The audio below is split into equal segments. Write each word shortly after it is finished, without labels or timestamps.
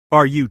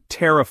Are you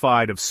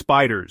terrified of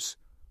spiders?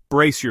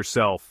 Brace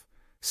yourself.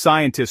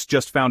 Scientists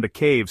just found a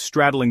cave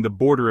straddling the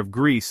border of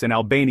Greece, and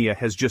Albania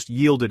has just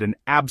yielded an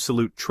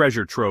absolute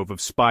treasure trove of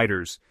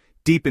spiders.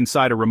 Deep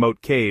inside a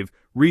remote cave,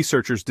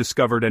 researchers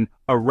discovered an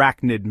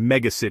arachnid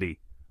megacity,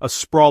 a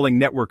sprawling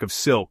network of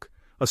silk,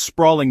 a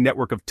sprawling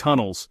network of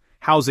tunnels,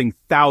 housing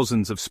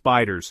thousands of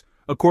spiders.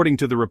 According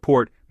to the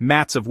report,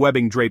 mats of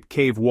webbing drape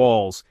cave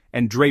walls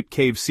and drape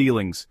cave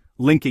ceilings,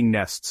 linking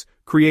nests,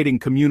 creating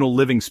communal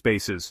living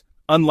spaces.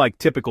 Unlike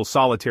typical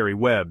solitary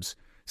webs,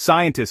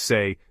 scientists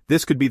say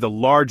this could be the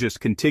largest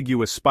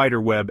contiguous spider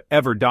web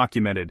ever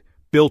documented,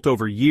 built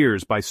over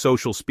years by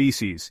social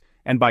species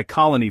and by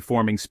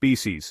colony-forming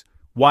species.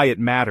 Why it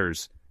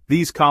matters: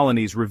 these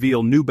colonies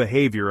reveal new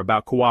behavior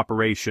about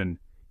cooperation,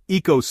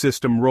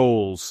 ecosystem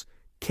roles,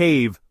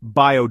 cave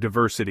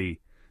biodiversity.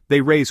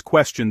 They raise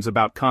questions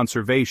about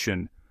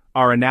conservation.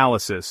 Our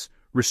analysis,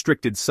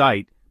 restricted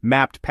site,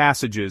 mapped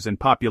passages and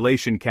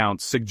population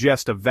counts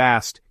suggest a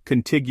vast,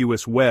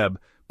 contiguous web,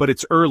 but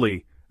it's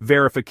early.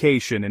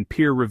 Verification and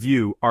peer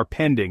review are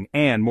pending,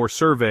 and more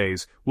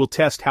surveys will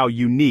test how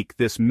unique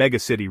this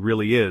megacity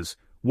really is.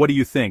 What do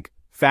you think?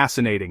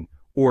 Fascinating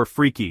or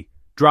freaky?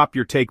 Drop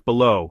your take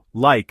below,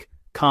 like,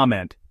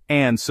 comment,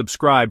 and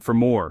subscribe for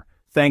more.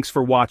 Thanks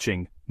for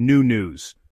watching New News.